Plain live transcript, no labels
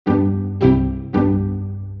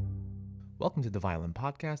Welcome to the Violin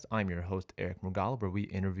Podcast. I'm your host, Eric Mrugala, where we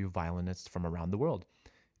interview violinists from around the world.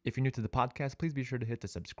 If you're new to the podcast, please be sure to hit the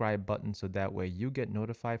subscribe button so that way you get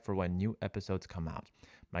notified for when new episodes come out.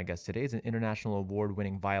 My guest today is an international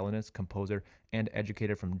award-winning violinist, composer, and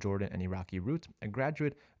educator from Jordan and Iraqi roots, a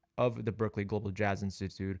graduate of the Berklee Global Jazz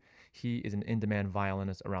Institute. He is an in-demand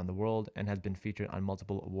violinist around the world and has been featured on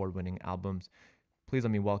multiple award-winning albums. Please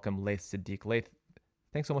let me welcome Layth Sidiq. Layth,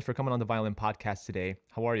 thanks so much for coming on the Violin Podcast today.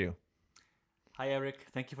 How are you? Hi, Eric.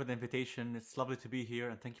 Thank you for the invitation. It's lovely to be here,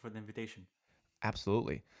 and thank you for the invitation.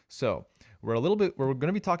 Absolutely. So we're going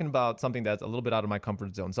to be talking about something that's a little bit out of my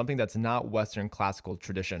comfort zone, something that's not Western classical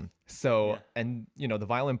tradition. So, Yeah. and the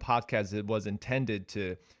Violin Podcast, it was intended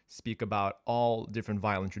to speak about all different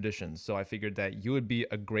violin traditions. So I figured that you would be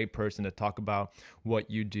a great person to talk about what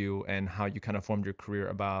you do and how you kind of formed your career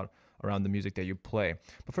around the music that you play.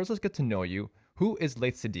 But first, let's get to know you. Who is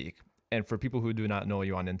Layth Sidiq? And for people who do not know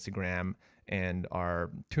you on Instagram and are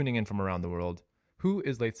tuning in from around the world, who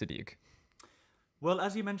is Layth Sidiq? Well,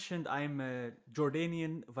 as you mentioned, I'm a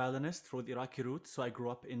Jordanian violinist with Iraqi roots. So I grew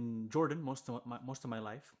up in Jordan most of my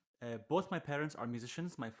life. Both my parents are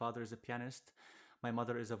musicians. My father is a pianist. My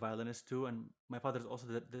mother is a violinist too, and my father is also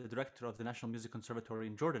the director of the National Music Conservatory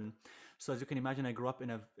in Jordan. So as you can imagine, I grew up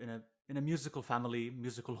in a musical family,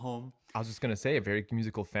 musical home. I was just gonna say a very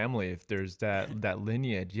musical family. If there's that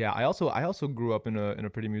lineage, yeah. I also grew up in a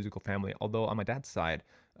pretty musical family. Although on my dad's side,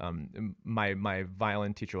 my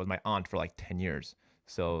violin teacher was my aunt for like 10 years.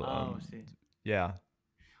 So Oh, I see. yeah.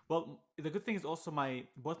 Well, the good thing is also my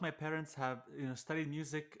both my parents have studied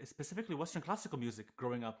music, specifically Western classical music,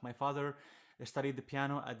 growing up. My father studied the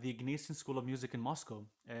piano at the Ignatian School of Music in Moscow,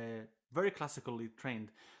 very classically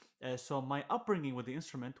trained. So my upbringing with the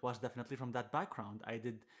instrument was definitely from that background. I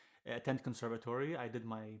did attend conservatory. I did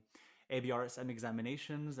my ABRSM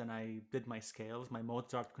examinations, and I did my scales, my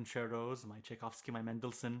Mozart concertos, my Tchaikovsky, my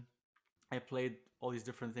Mendelssohn. I played all these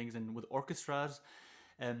different things and with orchestras.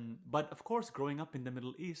 But of course, growing up in the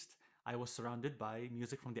Middle East, I was surrounded by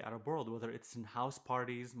music from the Arab world, whether it's in house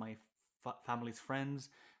parties, my family's friends,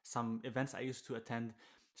 some events I used to attend.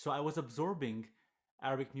 So I was absorbing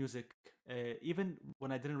Arabic music, even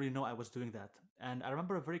when I didn't really know I was doing that. And I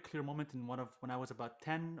remember a very clear moment in when I was about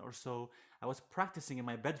 10 or so. I was practicing in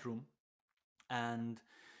my bedroom, and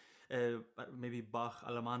maybe Bach,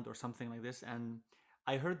 Alamand, or something like this. And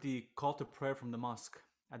I heard the call to prayer from the mosque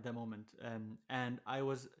at that moment. And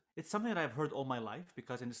it's something that I've heard all my life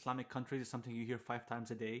because in Islamic countries, it's something you hear 5 times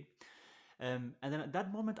a day. And then at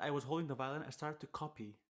that moment, I was holding the violin. I started to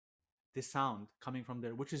copy the sound coming from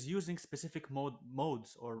there, which is using specific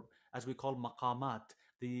modes, or as we call maqamat,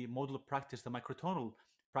 the modal practice, the microtonal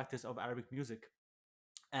practice of Arabic music.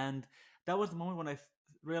 And that was the moment when I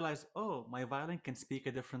realized, oh, my violin can speak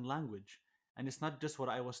a different language. And it's not just what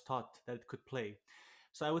I was taught that it could play.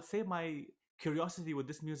 So I would say my curiosity with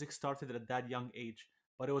this music started at that young age.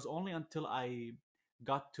 But it was only until I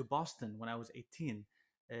got to Boston when I was 18.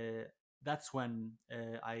 Uh, that's when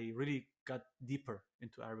I really got deeper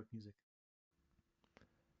into Arabic music.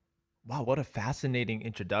 Wow, what a fascinating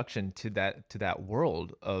introduction to that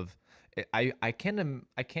world of I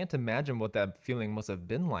can't imagine what that feeling must have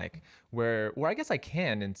been like where I guess I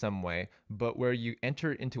can in some way, but where you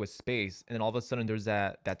enter into a space and then all of a sudden there's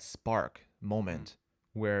that spark Mm, moment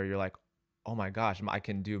where you're like, "Oh my gosh, I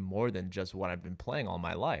can do more than just what I've been playing all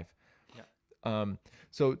my life." yeah. Um,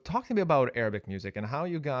 so talk to me about Arabic music and how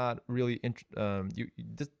you got really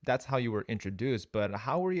that's how you were introduced, but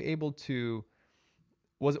how were you able to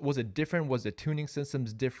was it different? Was the tuning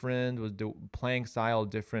systems different? Was the playing style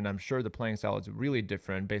different? I'm sure the playing style is really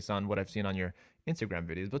different based on what I've seen on your Instagram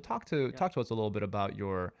videos. But Yeah. talk to us a little bit about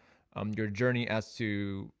your journey as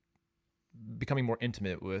to becoming more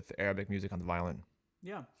intimate with Arabic music on the violin.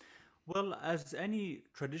 Yeah. Well, as any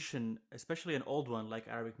tradition, especially an old one like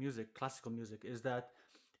Arabic music, classical music, is that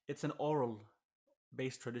it's an oral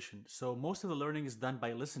based tradition. So most of the learning is done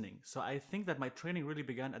by listening. So I think that my training really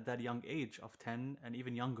began at that young age of 10 and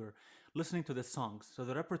even younger, listening to the songs. So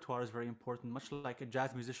the repertoire is very important, much like a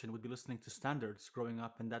jazz musician would be listening to standards growing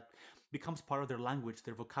up, and that becomes part of their language,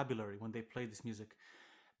 their vocabulary when they play this music.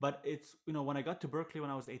 But when I got to Berklee when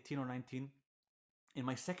I was 18 or 19, in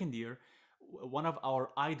my second year, one of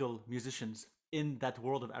our idol musicians in that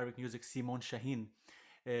world of Arabic music, Simon Shaheen,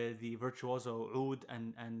 the virtuoso oud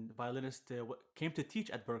and violinist, came to teach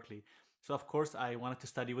at Berklee. So of course I wanted to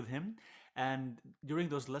study with him, and during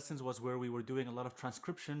those lessons was where we were doing a lot of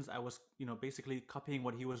transcriptions. I was, basically copying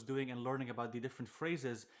what he was doing and learning about the different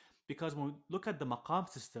phrases, because when we look at the maqam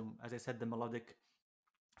system, as I said, the melodic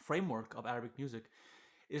framework of Arabic music,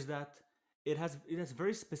 is that it has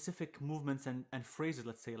very specific movements and phrases.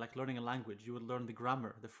 Let's say like learning a language, you would learn the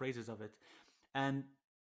grammar, the phrases of it, and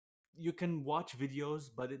you can watch videos,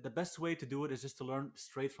 but the best way to do it is just to learn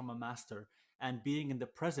straight from a master and being in the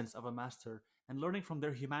presence of a master and learning from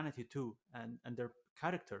their humanity too, and their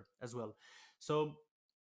character as well. So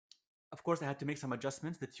of course I had to make some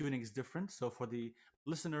adjustments. The tuning is different. So for the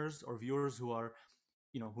listeners or viewers who are,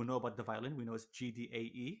 who know about the violin, we know it's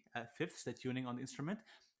GDAE, fifths, the tuning on the instrument.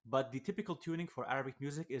 But the typical tuning for Arabic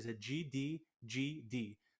music is a GD,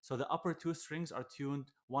 GD. So the upper two strings are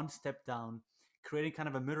tuned one step down, creating kind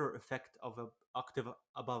of a mirror effect of a octave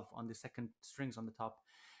above on the second strings on the top.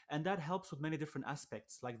 And that helps with many different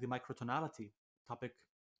aspects, like the microtonality topic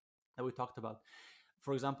that we talked about.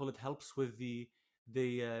 For example, it helps with the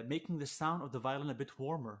making the sound of the violin a bit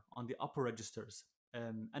warmer on the upper registers,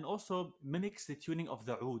 and also mimics the tuning of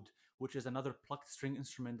the oud, which is another plucked string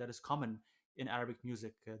instrument that is common in Arabic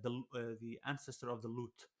music, the ancestor of the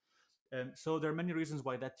lute. So there are many reasons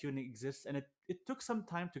why that tuning exists, and it took some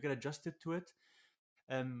time to get adjusted to it.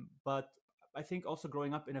 But I think also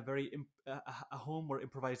growing up in a a home where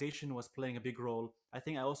improvisation was playing a big role, I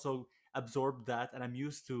think I also absorbed that, and I'm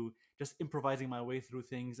used to just improvising my way through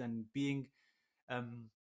things and being, um,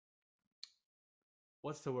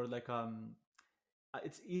 what's the word, like,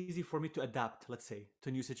 it's easy for me to adapt, let's say,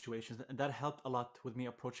 to new situations, and that helped a lot with me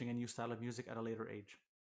approaching a new style of music at a later age.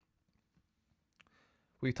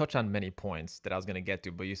 We touched on many points that I was going to get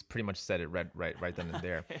to, but you pretty much said it right then and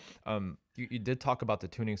there. You did talk about the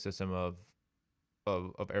tuning system of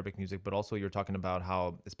Arabic music, but also you're talking about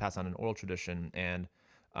how it's passed on in oral tradition, and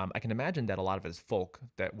I can imagine that a lot of it is folk,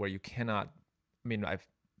 that where you cannot. I mean, I've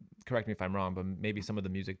correct me if I'm wrong, but maybe some of the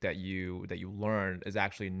music that you learn is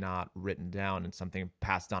actually not written down and something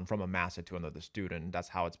passed on from a master to another student. That's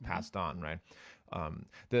how it's Hmm. passed on, right?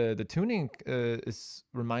 The tuning is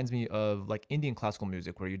reminds me of like Indian classical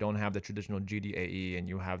music, where you don't have the traditional GDAE and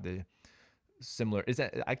you have the similar. Is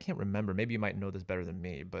that I can't remember. Maybe you might know this better than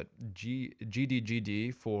me, but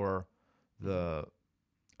GDGD Hmm. the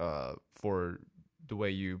for the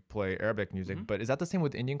way you play Arabic Hmm. music. But is that the same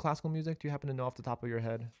with Indian classical music? Do you happen to know off the top of your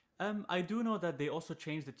head? I do know that they also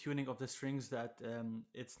changed the tuning of the strings, that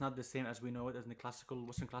it's not the same as we know it as in the classical,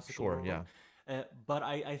 Western classical Sure, world. yeah. But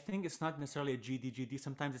I think it's not necessarily a GD.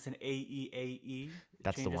 Sometimes it's an AE. It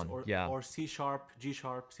That's the changes, one. Yeah. or C sharp, G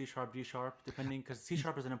sharp, C sharp, G sharp, depending, because C Y-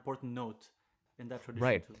 sharp is an important note in that tradition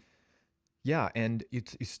Right. too. Yeah. And you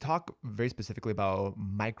talk very specifically about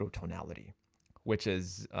microtonality, which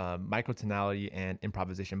is microtonality and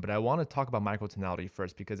improvisation. But I want to talk about microtonality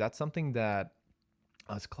first because that's something that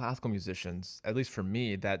us classical musicians, at least for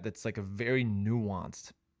me, that's like a very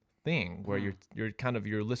nuanced thing where Hmm.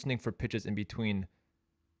 you're listening for pitches in between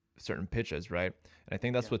certain pitches, right? And I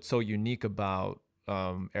think that's Yeah. what's so unique about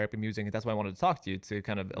Arabic music. And that's why I wanted to talk to you to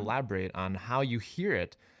kind of Hmm. elaborate on how you hear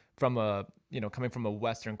it from coming from a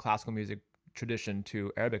Western classical music tradition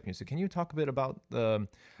to Arabic music. Can you talk a bit about Sure.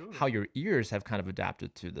 how your ears have kind of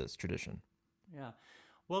adapted to this tradition? Yeah.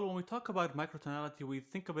 Well, when we talk about microtonality, we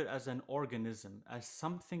think of it as an organism, as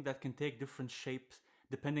something that can take different shapes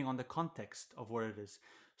depending on the context of where it is.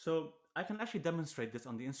 So I can actually demonstrate this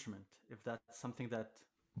on the instrument if that's something that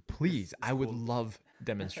is, Please, is I would cool. love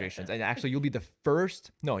demonstrations. And actually, you'll be the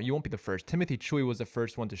first. No, you won't be the first. Timothy Chui was the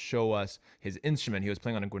first one to show us his instrument. He was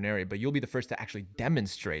playing on a Guarneri, but you'll be the first to actually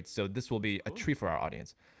demonstrate. So this will be a Cool. treat for our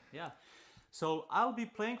audience. Yeah. So I'll be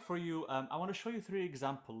playing for you. I want to show you three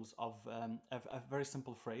examples of a very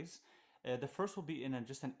simple phrase. The first will be in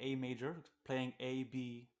just an A major, playing A,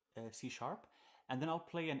 B, C sharp. And then I'll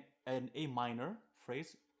play an A minor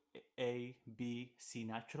phrase, A, B, C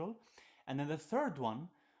natural. And then the third one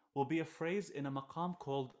will be a phrase in a maqam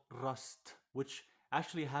called Rust, which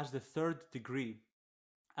actually has the third degree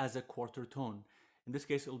as a quarter tone. In this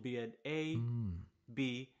case, it will be an A, Mm,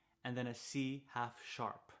 B, and then a C half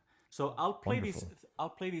sharp. So I'll play these. wonderful. I'll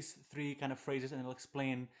play these three kind of phrases, and I'll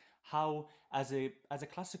explain how, as a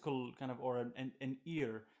classical kind of, or an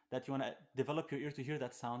ear that you want to develop your ear to hear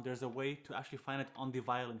that sound. There's a way to actually find it on the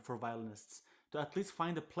violin for violinists, to at least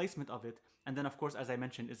find the placement of it. And then, of course, as I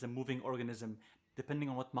mentioned, it's a moving organism. Depending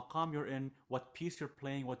on what maqam you're in, what piece you're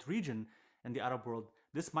playing, what region in the Arab world,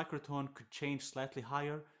 this microtone could change slightly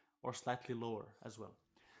higher or slightly lower as well.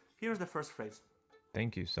 Here's the first phrase.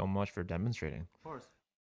 Thank you so much for demonstrating. Of course.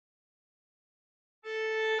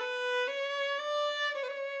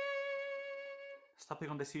 Stopping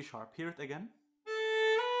on the C sharp. Hear it again.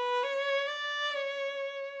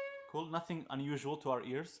 Cool. Nothing unusual to our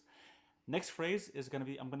ears. Next phrase is going to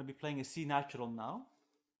be, I'm going to be playing a C natural now.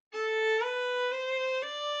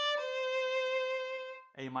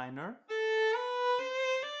 A minor.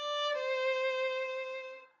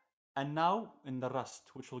 And now in the rust,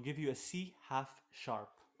 which will give you a C half sharp.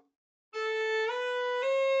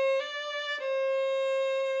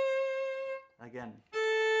 Again.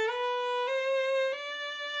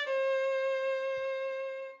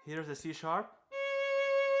 Here's a C sharp,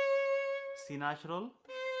 C natural,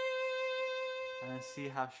 and then C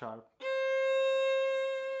half sharp.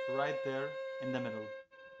 Right there in the middle.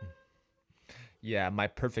 Yeah, my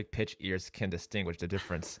perfect pitch ears can distinguish the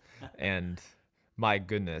difference. And my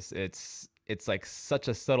goodness, it's like such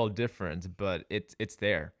a subtle difference, but it's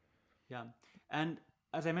there. Yeah. And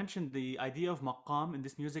as I mentioned, the idea of maqam in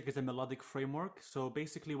this music is a melodic framework. So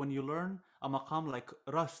basically, when you learn a maqam like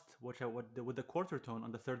rust, which with the quarter tone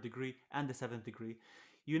on the third degree and the seventh degree,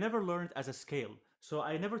 you never learned as a scale. So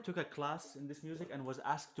I never took a class in this music and was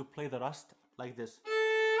asked to play the rust like this.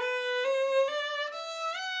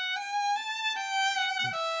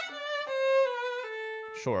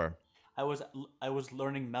 Sure. I was I was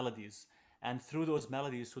learning melodies, and through those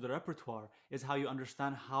melodies, through the repertoire, is how you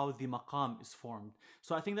understand how the maqam is formed.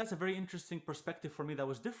 So I think that's a very interesting perspective for me that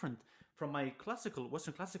was different from my classical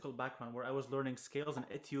Western classical background, where I was learning scales and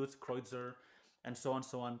etudes, Kreutzer, and so on,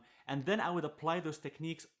 so on, and then I would apply those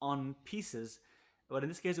techniques on pieces. But in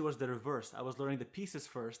this case, it was the reverse. I was learning the pieces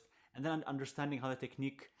first, and then understanding how the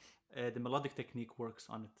technique, the melodic technique, works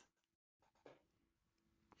on it.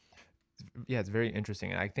 Yeah, it's very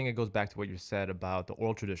interesting. And I think it goes back to what you said about the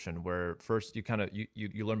oral tradition, where first you kind of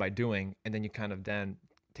you learn by doing, and then you kind of then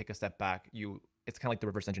take a step back. It's kind of like the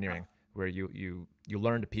reverse engineering, where you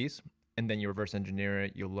learn the piece, and then you reverse engineer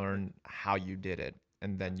it. You learn how you did it,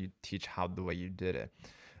 and then you teach how the way you did it.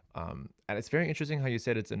 And it's very interesting how you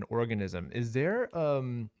said it's an organism.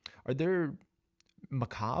 Are there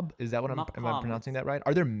macabre? Is that what am I Maqam, pronouncing it's that right?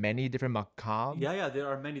 Are there many different macabre? yeah, yeah. There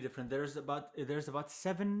are many different. There's about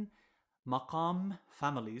seven maqam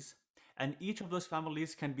families, and each of those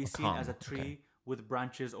families can be seen as a Macabre. Okay. tree with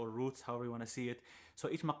branches or roots, however you want to see it. So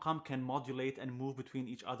each maqam can modulate and move between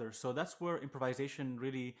each other. So that's where improvisation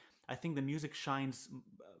really, I think the music shines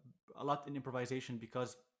a lot in improvisation,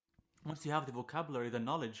 because once you have the vocabulary, the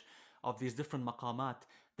knowledge of these different maqamat,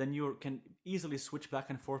 then you can easily switch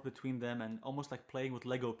back and forth between them, and almost like playing with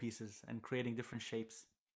Lego pieces and creating different shapes.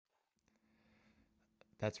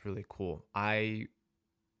 That's really cool. I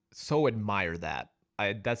so admire that.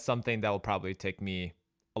 That's something that will probably take me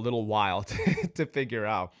a little while to figure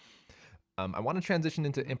out. I want to transition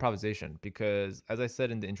into improvisation because, as I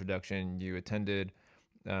said in the introduction, you attended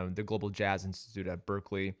the Global Jazz Institute at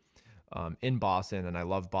Berklee in Boston, and I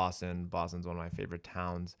love Boston. Boston's one of my favorite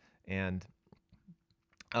towns, and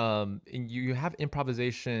you have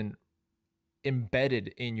improvisation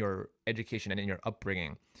embedded in your education and in your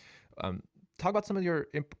upbringing. Um, Talk about some of your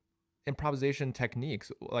improvisation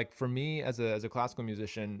techniques. Like for me as a classical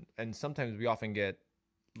musician, and sometimes we often get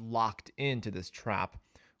locked into this trap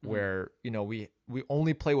Mhm. where we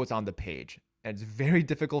only play what's on the page, and it's very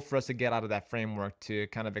difficult for us to get out of that framework to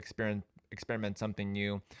kind of experiment something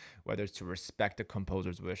new, whether it's to respect the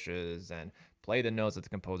composer's wishes and play the notes that the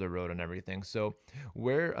composer wrote and everything. So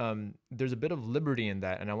where there's a bit of liberty in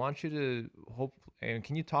that, and I want you to hope, and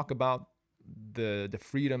can you talk about the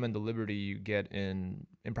freedom and the liberty you get in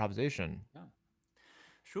improvisation? Yeah.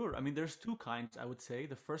 Sure. I mean, there's two kinds, I would say.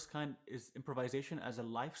 The first kind is improvisation as a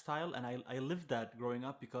lifestyle, and I lived that growing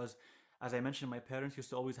up because, as I mentioned, my parents used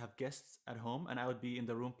to always have guests at home, and I would be in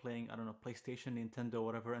the room playing, I don't know, PlayStation, Nintendo,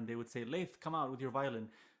 whatever, and they would say, Layth, come out with your violin.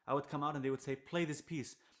 I would come out and they would say, play this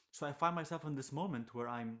piece. So I find myself in this moment where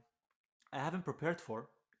I haven't prepared for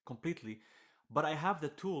completely, but I have the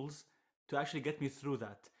tools to actually get me through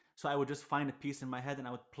that. So I would just find a piece in my head and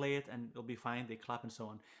I would play it and it'll be fine. They clap and so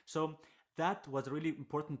on. So that was a really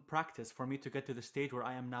important practice for me to get to the stage where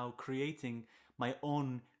I am now creating my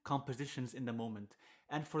own compositions in the moment.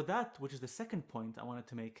 And for that, which is the second point I wanted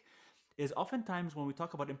to make, is oftentimes when we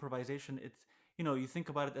talk about improvisation, it's, you think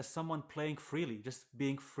about it as someone playing freely, just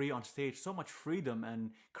being free on stage, so much freedom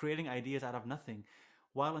and creating ideas out of nothing.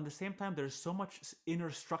 While in the same time, there's so much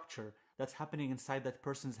inner structure that's happening inside that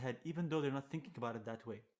person's head, even though they're not thinking about it that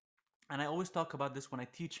way. And I always talk about this when I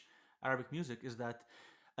teach Arabic music, is that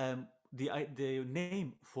the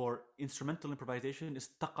name for instrumental improvisation is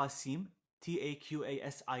taqasim,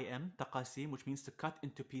 Taqasim, taqasim, which means to cut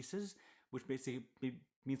into pieces, which basically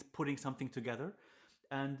means putting something together.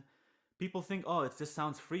 And people think, oh, it just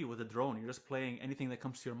sounds free with a drone. You're just playing anything that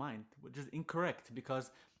comes to your mind, which is incorrect,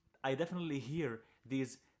 because I definitely hear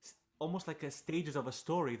these almost like a stages of a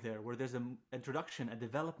story there, where there's an introduction, a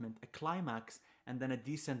development, a climax, and then a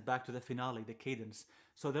descent back to the finale, the cadence.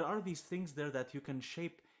 So there are these things there that you can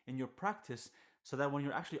shape in your practice, so that when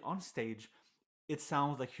you're actually on stage, it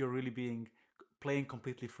sounds like you're really being playing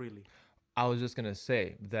completely freely. I was just gonna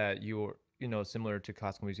say that you're, similar to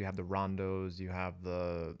classical music, you have the rondos, you have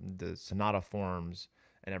the sonata forms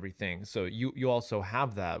and everything. So you also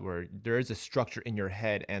have that where there is a structure in your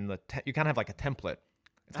head, and you kind of have like a template.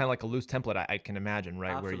 It's kind Ah, of like a loose template, I can imagine,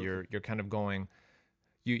 right? Where absolutely. you're kind of going,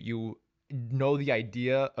 you know the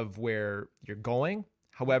idea of where you're going. Mhm.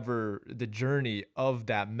 However, the journey of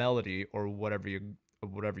that melody or whatever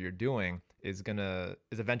you're doing is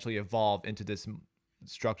eventually evolve into this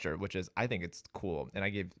structure, which is, I think it's cool, and I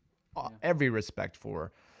give Yeah. every respect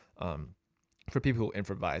um, for people who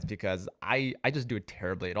improvise, because I just do it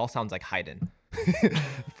terribly. It all sounds like Haydn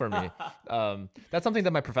for me. That's something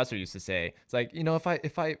that my professor used to say. It's like,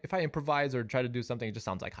 if I improvise or try to do something, it just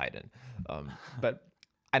sounds like Haydn. But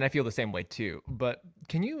and I feel the same way too. But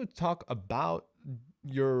can you talk about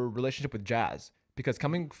your relationship with jazz? Because Mhm.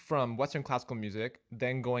 coming from Western classical music,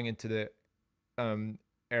 then going into the um,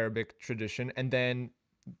 Arabic tradition, and then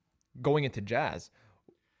going into jazz,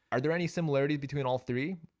 are there any similarities between all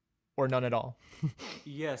three, or none at all?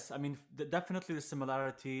 Yes, I mean definitely the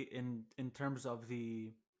similarity in terms of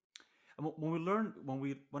the when we learned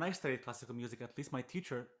when I studied classical music, at least my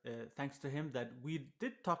teacher, thanks to him, that we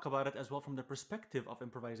did talk about it as well from the perspective of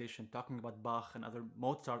improvisation, talking about Bach and other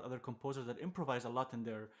Mozart, other composers that improvise a lot in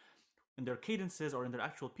their cadences or in their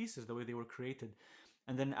actual pieces, the way they were created.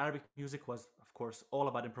 And then Arabic music was, of course, all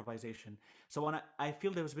about improvisation. So I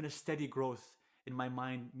feel there's been a steady growth in my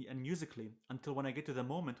mind and musically until when I get to the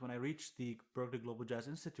moment when I reached the Berklee Global Jazz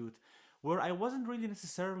Institute, where I wasn't really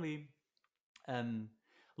necessarily um,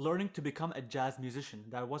 learning to become a jazz musician.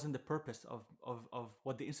 That wasn't the purpose of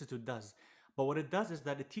what the Institute does. But what it does is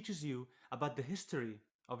that it teaches you about the history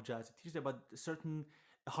of jazz. It teaches you about certain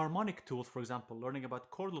harmonic tools, for example, learning about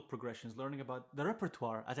chordal progressions, learning about the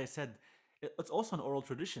repertoire. As I said, it's also an oral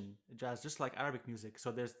tradition, jazz, just like Arabic music.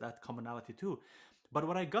 So there's that commonality too. But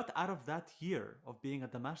what I got out of that year of being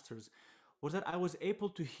at the Masters was that I was able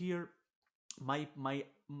to hear my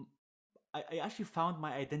I actually found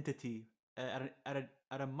my identity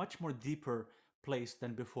at a much more deeper place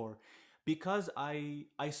than before, because I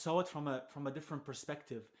saw it from a different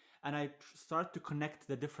perspective, and I start to connect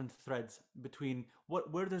the different threads between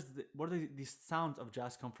where do these sounds of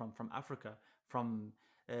jazz come from Africa, from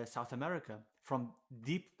South America, from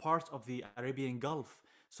deep parts of the Arabian Gulf.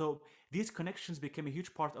 So these connections became a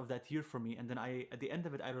huge part of that year for me, and then I at the end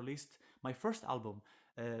of it I released my first album,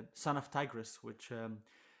 Son of Tigris, which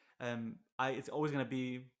it's always gonna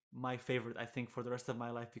be my favorite, I think, for the rest of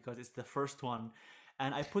my life because it's the first one,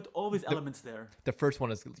 and I put all these the elements there. the first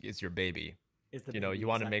one is your baby. Is the You baby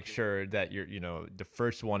want to make exactly sure that the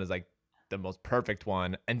first one is like the most perfect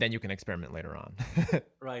one, and then you can experiment later on.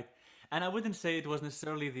 right? And I wouldn't say it was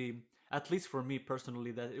necessarily the, at least for me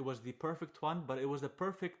personally, that it was the perfect one, but it was the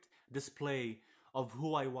perfect display of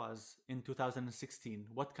who I was in 2016,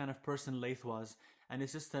 what kind of person Layth was, and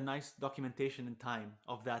it's just a nice documentation in time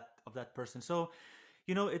of that person. So,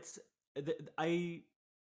 it's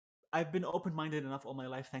I've been open minded enough all my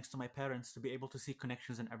life, thanks to my parents, to be able to see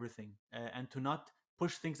connections in everything and to not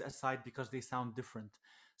push things aside because they sound different.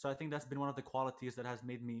 So I think that's been one of the qualities that has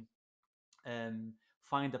made me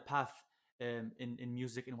find a path in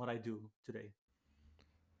music in what I do today.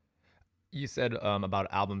 You said about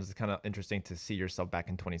albums, it's kind of interesting to see yourself back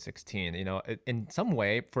in 2016. In some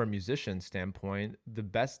way, for a musician standpoint, the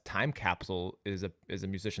best time capsule is a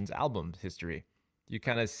musician's album history. You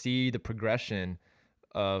kind Right. of see the progression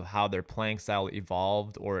of how their playing style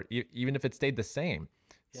evolved, or even if it stayed the same.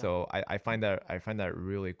 Yeah. So I find that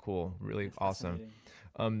really cool, really It's awesome.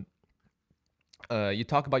 fascinating. Um, you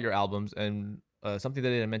talk about your albums, and something that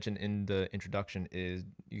I didn't mention in the introduction is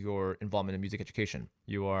your involvement in music education.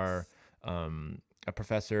 You are Yes. a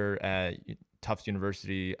professor at Tufts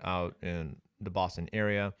University out in the Boston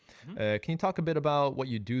area. Mhm. Can you talk a bit about what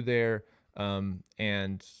you do there,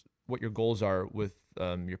 and what your goals are with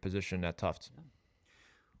your position at Tufts? Yeah.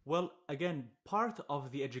 Well, again, part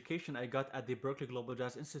of the education I got at the Berklee Global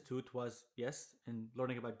Jazz Institute was, yes, in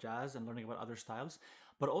learning about jazz and learning about other styles,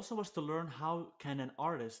 but also was to learn how can an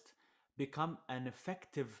artist become an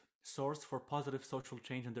effective source for positive social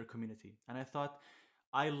change in their community. And I thought,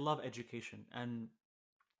 I love education, and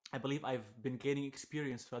I believe I've been gaining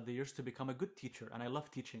experience throughout the years to become a good teacher, and I love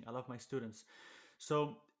teaching. I love my students.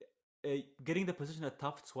 So, getting the position at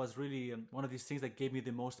Tufts was really one of these things that gave me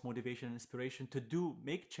the most motivation and inspiration to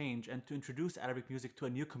make change, and to introduce Arabic music to a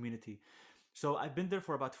new community. So I've been there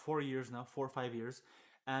for about 4 years now, 4 or 5 years,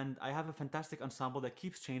 and I have a fantastic ensemble that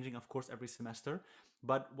keeps changing, of course, every semester.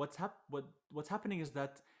 But what's happening is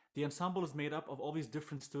that the ensemble is made up of all these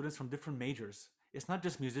different students from different majors. it's not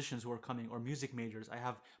just musicians who are coming or music majors. I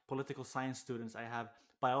have political science students, I have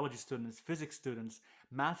biology students, physics students,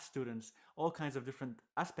 math students, all kinds of different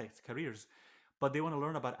aspects, careers, but they want to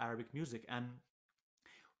learn about Arabic music. And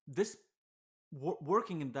this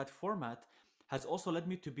working in that format has also led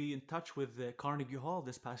me to be in touch with Carnegie Hall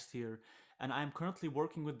this past year, and I'm currently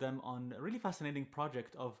working with them on a really fascinating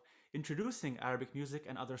project of introducing Arabic music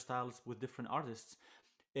and other styles with different artists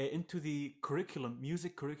into the curriculum,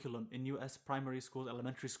 music curriculum in U.S. primary schools,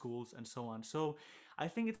 elementary schools, and so on. So I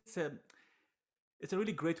think it's a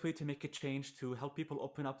really great way to make a change, to help people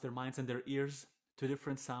open up their minds and their ears to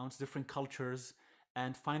different sounds, different cultures,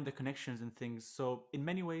 and find the connections and things. So in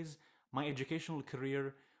many ways, my educational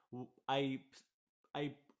career, I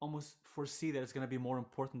almost foresee that it's going to be more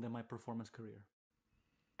important than my performance career.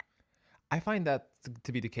 I find that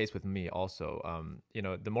to be the case with me also.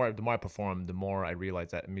 The more I perform, the more I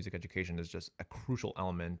realize that music education is just a crucial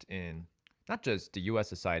element in not just the U.S.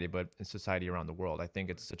 society, but in society around the world. I think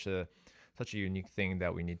it's such a unique thing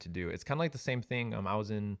that we need to do. It's kind of like the same thing. I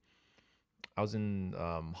was in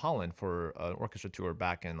Holland for an orchestra tour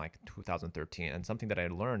back in like 2013, and something that I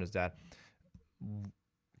learned is that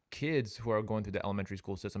kids who are going through the elementary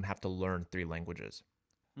school system have to learn three languages.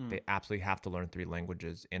 Mm. They absolutely have to learn three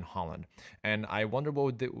languages in Holland. And I wonder what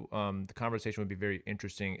would the conversation would be very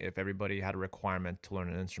interesting if everybody had a requirement to learn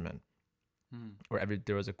an instrument, Mm. or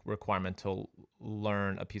there was a requirement to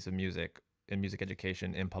learn a piece of music in music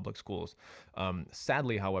education in public schools.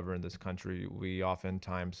 Sadly, however, in this country, we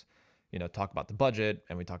oftentimes, talk about the budget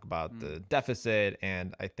and we talk about the deficit.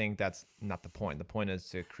 And I think that's not the point. The point is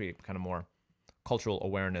to create kind of more cultural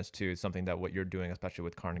awareness to something that what you're doing, especially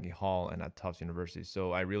with Carnegie Hall and at Tufts University.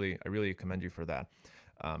 So I really commend you for that.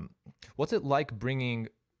 What's it like bringing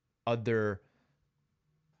other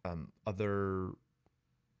other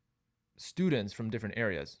students from different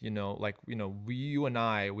areas? You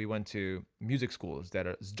and we went to music schools that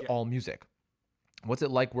are Yeah. all music. What's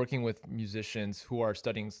it like working with musicians who are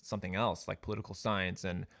studying something else, like political science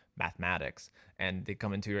and mathematics, and they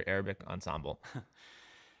come into your Arabic ensemble?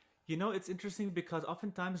 It's interesting because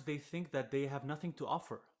oftentimes they think that they have nothing to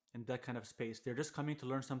offer in that kind of space. They're just coming to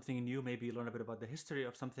learn something new, maybe learn a bit about the history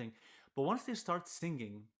of something. But once they start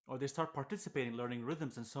singing or they start participating, learning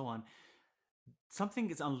rhythms and so on, something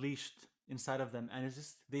is unleashed inside of them, and it's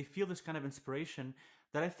just they feel this kind of inspiration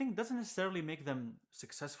that I think doesn't necessarily make them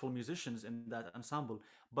successful musicians in that ensemble,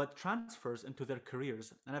 but transfers into their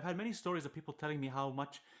careers. And I've had many stories of people telling me how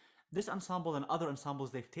much this ensemble and other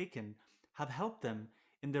ensembles they've taken have helped them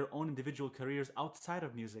in their own individual careers outside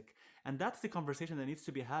of music. And that's the conversation that needs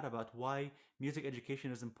to be had about why music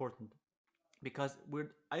education is important. Because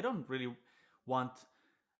I don't really want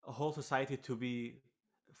a whole society to be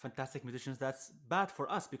fantastic musicians. That's bad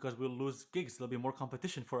for us because we'll lose gigs. There'll be more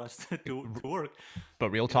competition for us to work.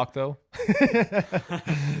 But real You know, talk though.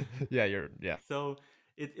 Yeah. So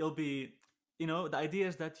it'll be, the idea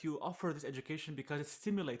is that you offer this education because it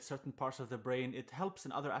stimulates certain parts of the brain, it helps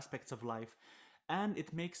in other aspects of life, and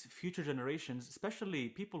it makes future generations, especially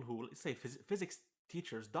people who, let's say, physics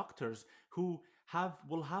teachers, doctors, who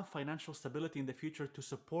will have financial stability in the future to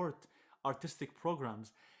support artistic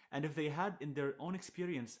programs. And if they had in their own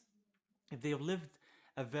experience, if they have lived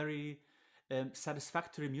a very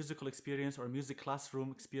satisfactory musical experience or music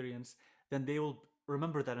classroom experience, then they will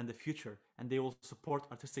remember that in the future and they will support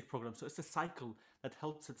artistic programs. So it's a cycle that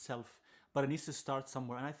helps itself, but it needs to start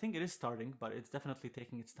somewhere. And I think it is starting, but it's definitely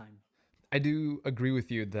taking its time. I do agree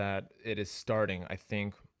with you that it is starting. I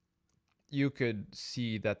think you could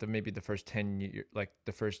see that maybe the first 10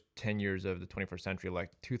 years of the 21st century, like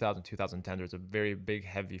 2010, there's a very big,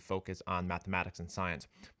 heavy focus on mathematics and science.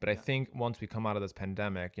 But I think once we come out of this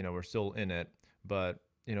pandemic, we're still in it. But,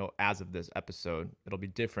 as of this episode, it'll be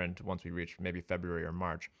different once we reach maybe February or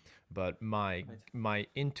March. But my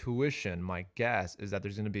intuition, my guess is that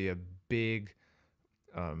there's going to be a big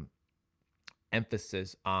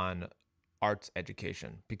emphasis on arts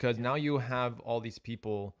education, because now you have all these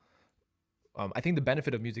people. I think the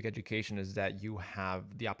benefit of music education is that you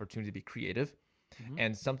have the opportunity to be creative. Mm-hmm.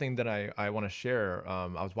 And something that I want to share,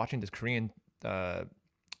 I was watching this Korean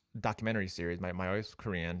documentary series. My wife's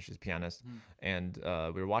Korean, she's a pianist, and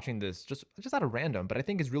we were watching this just out of random, but I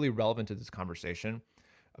think is really relevant to this conversation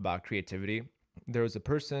about creativity. There was a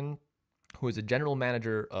person who is a general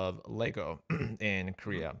manager of Lego in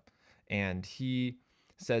Korea, and he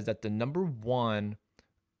says that the number one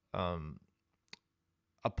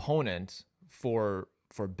opponent for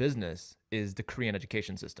business is the Korean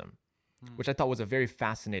education system, which I thought was a very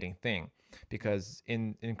fascinating thing, because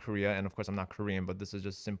in Korea, and of course I'm not Korean, but this is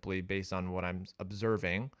just simply based on what I'm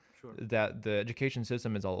observing, Sure. that the education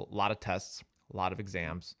system is a lot of tests, a lot of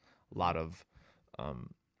exams, a lot of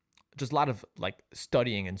um, just a lot of like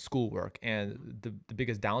studying and schoolwork. And the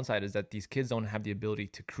biggest downside is that these kids don't have the ability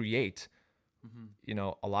to create. Mm-hmm. You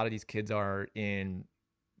know, a lot of these kids are in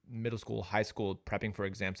middle school, high school, prepping for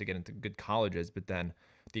exams to get into good colleges, but then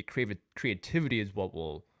the creativity is what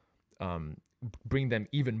will um, bring them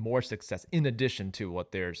even more success in addition to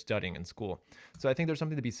what they're studying in school. So I think there's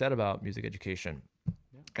something to be said about music education. Yeah.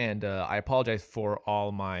 And I apologize for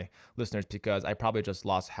all my listeners because I probably just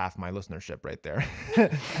lost half my listenership right there.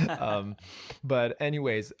 um, but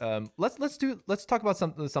anyways, let's talk about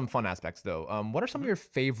some fun aspects though. What are some of Mm-hmm. your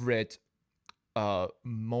favorite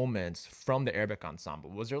moments from the Arabic ensemble?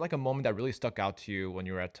 Was there like a moment that really stuck out to you when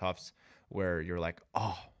you were at Tufts where you're like,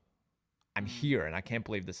 oh, I'm Mm. here and I can't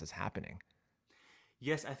believe this is happening?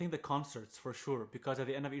 Yes, I think the concerts for sure, because at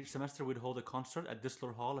the end of each semester we'd hold a concert at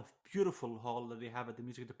Disler Hall, a beautiful hall that they have at the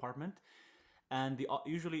music department, and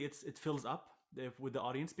usually it fills up with the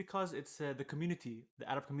audience because it's the community. The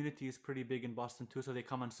Arab community is pretty big in Boston too, so they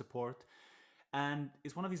come and support. And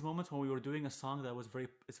it's one of these moments when we were doing a song that was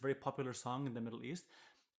it's a very popular song in the Middle East,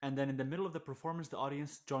 and then in the middle of the performance, the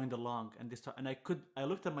audience joined along, and I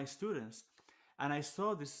looked at my students, and I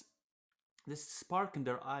saw this spark in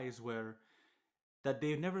their eyes where that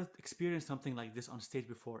they've never experienced something like this on stage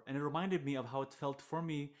before, and it reminded me of how it felt for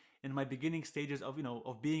me in my beginning stages of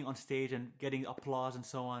of being on stage and getting applause and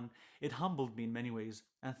so on. It humbled me in many ways,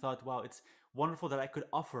 and thought, wow, it's wonderful that I could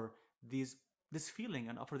offer this feeling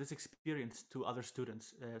and offer this experience to other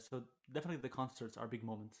students. So definitely the concerts are big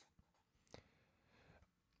moments.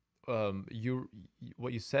 You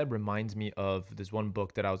what you said reminds me of this one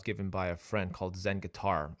book that I was given by a friend called Zen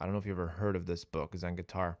Guitar. I don't know if you've ever heard of this book, Zen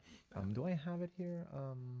Guitar. Do I have it here?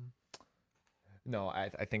 No, I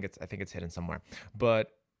think it's hidden somewhere.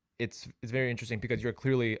 But it's very interesting because you're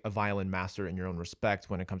clearly a violin master in your own respect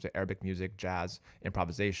when it comes to Arabic music, jazz,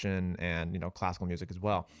 improvisation, and classical music as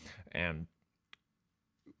well. And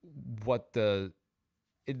what the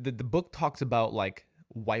book talks about like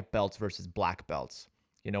white belts versus black belts.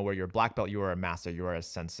 Where you're a black belt, you are a master, you are a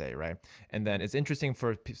sensei, right? And then it's interesting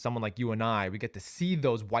for someone like you and I, we get to see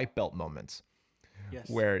those white belt moments Yes.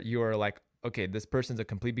 where you're like, okay, this person's a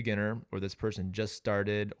complete beginner, or this person just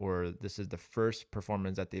started, or this is the first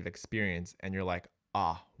performance that they've experienced, and you're like,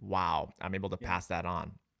 ah, wow, I'm able to Yeah. pass that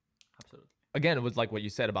on. Absolutely. Again, it was like what you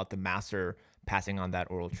said about the master passing on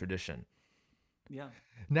that oral tradition. Yeah.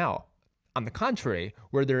 Now, on the contrary,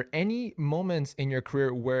 were there any moments in your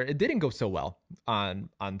career where it didn't go so well on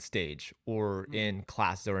stage or Mm. in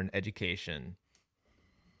class or in education?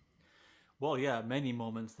 Well, yeah, many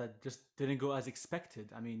moments that just didn't go as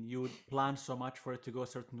expected. I mean, you would plan so much for it to go a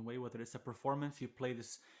certain way, whether it's a performance, you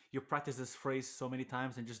practice this phrase so many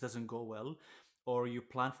times and it just doesn't go well, or you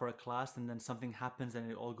plan for a class and then something happens and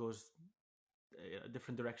it all goes a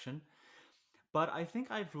different direction. But I think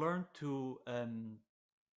I've learned to,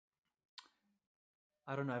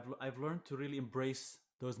 I don't know, I've learned to really embrace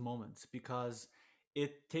those moments because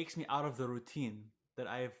it takes me out of the routine that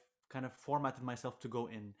I've kind of formatted myself to go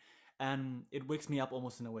in. And it wakes me up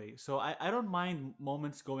almost in a way. So I don't mind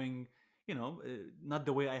moments going, not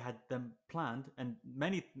the way I had them planned. And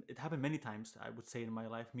it happened many times, I would say, in my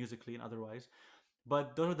life, musically and otherwise.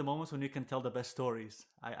 But those are the moments when you can tell the best stories,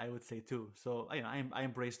 I would say too. So I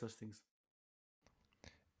embrace those things.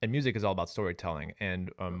 And music is all about storytelling. And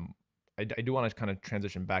Sure. I do want to kind of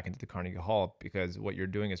transition back into the Carnegie Hall because what you're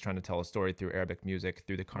doing is trying to tell a story through Arabic music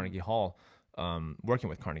through the Mm. Carnegie Hall, working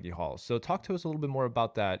with Carnegie Hall. So talk to us a little bit more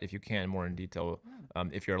about that if you can, more in detail, Yeah.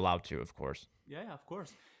 if you're allowed to, of course. Yeah, of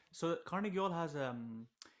course. So Carnegie Hall has a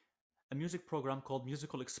music program called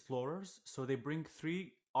Musical Explorers. So they bring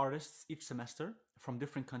three artists each semester from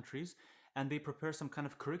different countries, and they prepare some kind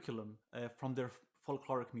of curriculum from their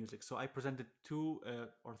folkloric music. So I presented two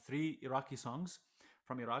or three Iraqi songs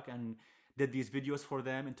from Iraq and did these videos for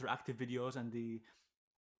them, interactive videos, and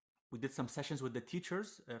we did some sessions with the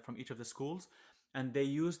teachers from each of the schools, and they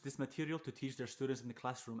used this material to teach their students in the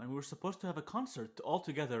classroom. And we were supposed to have a concert all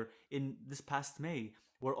together in this past May,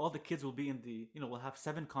 where all the kids will be in we'll have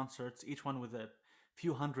 7 concerts, each one with a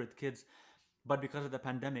few hundred kids. But because of the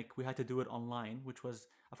pandemic, we had to do it online, which was,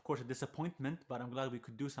 of course, a disappointment, but I'm glad we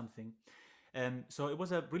could do something. So it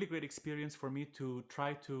was a really great experience for me to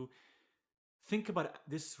try to think about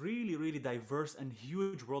this really, really diverse and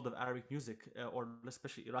huge world of Arabic music, or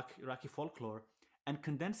especially Iraqi folklore, and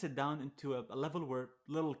condense it down into a level where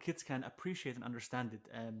little kids can appreciate and understand it.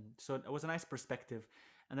 So it was a nice perspective.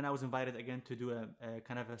 And then I was invited again to do a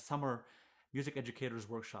kind of a summer music educators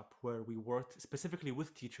workshop where we worked specifically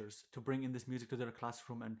with teachers to bring in this music to their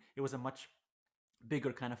classroom. And it was a much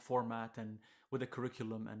bigger kind of format and with a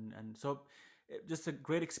curriculum. And so just a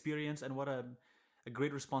great experience, and what a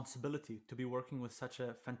great responsibility to be working with such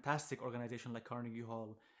a fantastic organization like Carnegie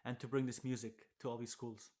Hall and to bring this music to all these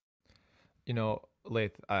schools.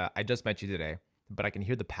 Layth, I just met you today, but I can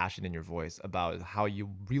hear the passion in your voice about how you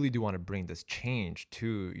really do want to bring this change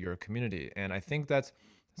to your community. And I think that's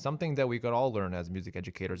something that we could all learn as music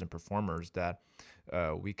educators and performers, that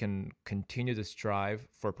we can continue to strive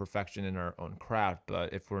for perfection in our own craft.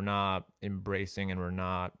 But if we're not embracing and we're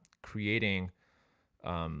not creating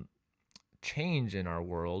um, change in our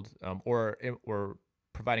world, or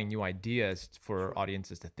providing new ideas for Sure.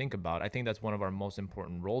 audiences to think about, I think that's one of our most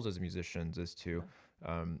important roles as musicians, is to,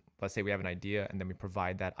 Yeah. let's say we have an idea and then we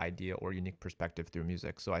provide that idea or unique perspective through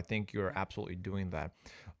music. So I think you're Yeah. absolutely doing that.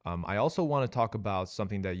 I also want to talk about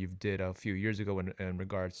something that you've did a few years ago in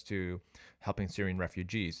regards to helping Syrian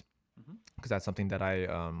refugees, Hmm. because that's something that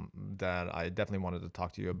I definitely wanted to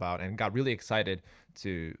talk to you about, and got really excited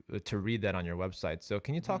to read that on your website. So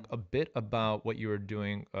can you Hmm. talk a bit about what you were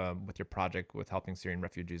doing with your project with helping Syrian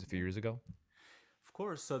refugees a few Yeah. years ago? Of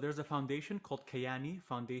course. So there's a foundation called Kayani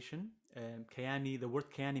Foundation. Kayani, the word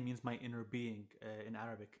Kayani means my inner being in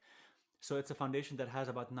Arabic. So it's a foundation that has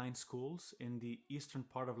about 9 schools in the eastern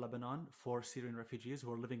part of Lebanon for Syrian refugees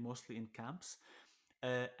who are living mostly in camps.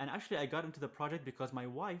 And actually, I got into the project because my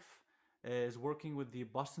wife is working with the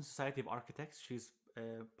Boston Society of Architects. She's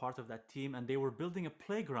part of that team, and they were building a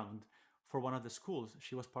playground for one of the schools.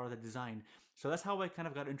 She was part of the design. So that's how I kind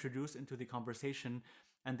of got introduced into the conversation.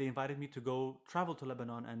 And they invited me to go travel to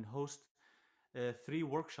Lebanon and host 3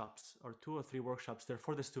 workshops, or 2 or 3 workshops there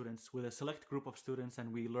for the students, with a select group of students.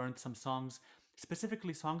 And we learned some songs,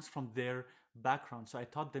 specifically songs from their background. So I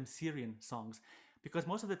taught them Syrian songs, because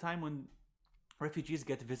most of the time when refugees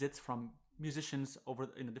get visits from musicians over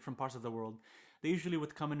in different parts of the world, they usually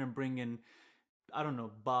would come in and bring in, I don't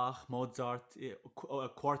know, Bach, Mozart,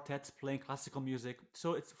 quartets playing classical music.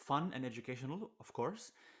 So it's fun and educational, of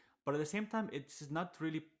course, but at the same time, it's not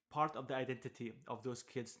really part of the identity of those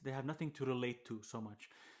kids. They have nothing to relate to so much.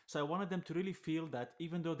 So I wanted them to really feel that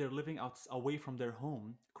even though they're living out away from their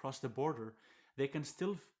home, across the border, they can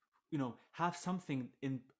still, have something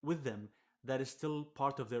in with them that is still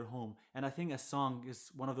part of their home. And I think a song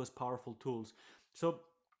is one of those powerful tools. So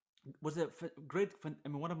was a great, I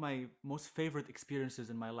mean, one of my most favorite experiences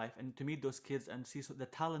in my life, and to meet those kids and see the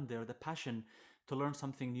talent there, the passion to learn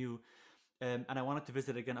something new. And I wanted to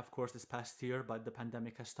visit again, of course, this past year, but the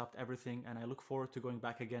pandemic has stopped everything, and I look forward to going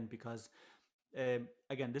back again because,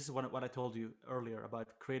 again, this is what I told you earlier about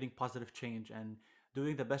creating positive change and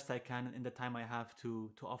doing the best I can in the time I have to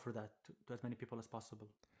offer that to as many people as possible.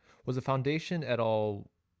 Was the foundation at all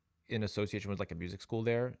in association with like a music school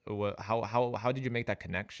there? How did you make that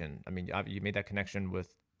connection? I mean, you made that connection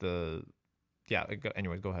with the yeah.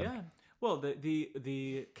 Anyways, go ahead. Yeah. Well,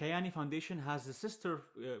 the Kayani Foundation has a sister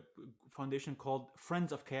foundation called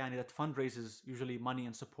Friends of Kayani that fundraises usually money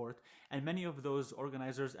and support, and many of those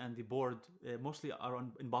organizers and the board mostly are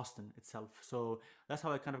in Boston itself. So that's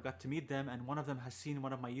how I kind of got to meet them, and one of them has seen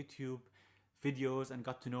one of my YouTube videos and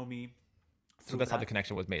got to know me So through that's how the that.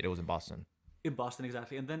 connection was made. It was in Boston. In Boston,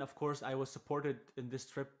 exactly. And then, of course, I was supported in this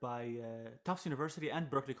trip by Tufts University and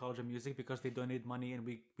Berklee College of Music because they donated money, and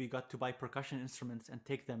we got to buy percussion instruments and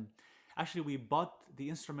take them. Actually, we bought the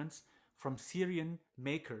instruments from Syrian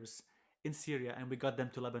makers in Syria, and we got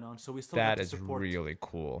them to Lebanon. So we still got That to is support. really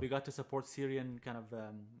cool. We got to support Syrian kind of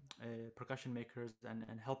percussion makers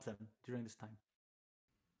and help them during this time.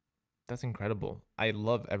 That's incredible. I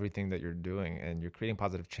love everything that you're doing, and you're creating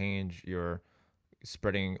positive change. You're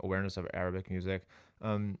spreading awareness of Arabic music.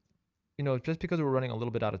 Um, just because we're running a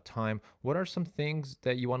little bit out of time, what are some things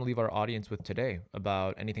that you want to leave our audience with today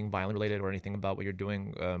about anything violin related or anything about what you're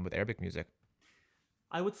doing with Arabic music?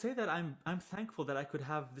 I would say that I'm thankful that I could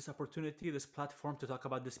have this opportunity, this platform to talk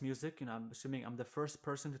about this music. I'm assuming I'm the first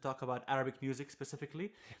person to talk about Arabic music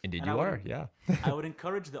specifically, Indeed, and I you would are. Yeah. I would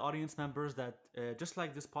encourage the audience members that just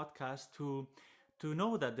like this podcast to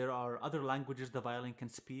know that there are other languages the violin can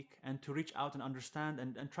speak, and to reach out and understand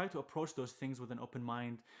and try to approach those things with an open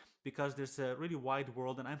mind, because there's a really wide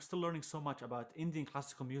world, and I'm still learning so much about Indian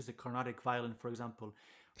classical music, Carnatic violin, for example,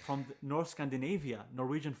 from North Scandinavia,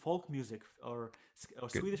 Norwegian folk music, or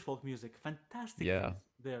Good. Swedish folk music. Fantastic Yeah. things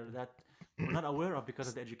there that we're not aware of because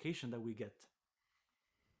of the education that we get.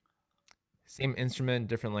 Same instrument,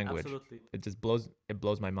 different language. Absolutely. It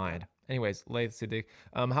blows my mind. Anyways, Layth Sidiq,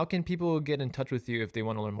 how can people get in touch with you if they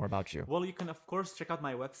want to learn more about you? Well, you can, of course, check out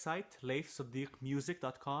my website,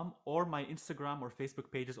 laythsadiqmusic.com, or my Instagram or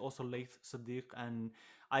Facebook page is also Layth Sidiq. And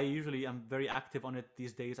I usually am very active on it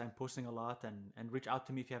these days. I'm posting a lot, and reach out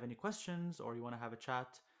to me if you have any questions or you want to have a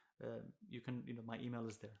chat. You can, my email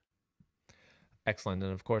is there. Excellent.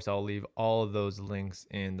 And of course, I'll leave all of those links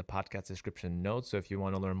in the podcast description notes. So if you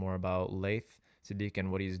want to learn more about Layth Sidiq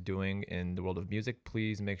and what he's doing in the world of music,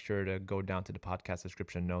 please make sure to go down to the podcast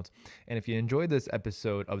description notes. And if you enjoyed this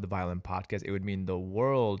episode of the Violin Podcast, it would mean the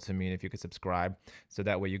world to me if you could subscribe, so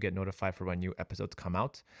that way you get notified for when new episodes come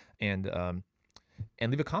out. And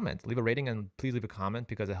leave a comment, leave a rating, and please leave a comment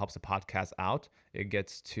because it helps the podcast out. It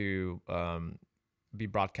gets to be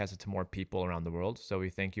broadcasted to more people around the world. So we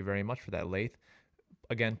thank you very much for that, Layth.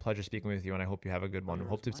 Again, pleasure speaking with you, and I hope you have a good one. Pleasure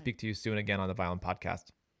Hope is to mine. speak to you soon again on the Violin Podcast.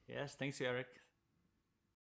 Yes, thanks, Eric.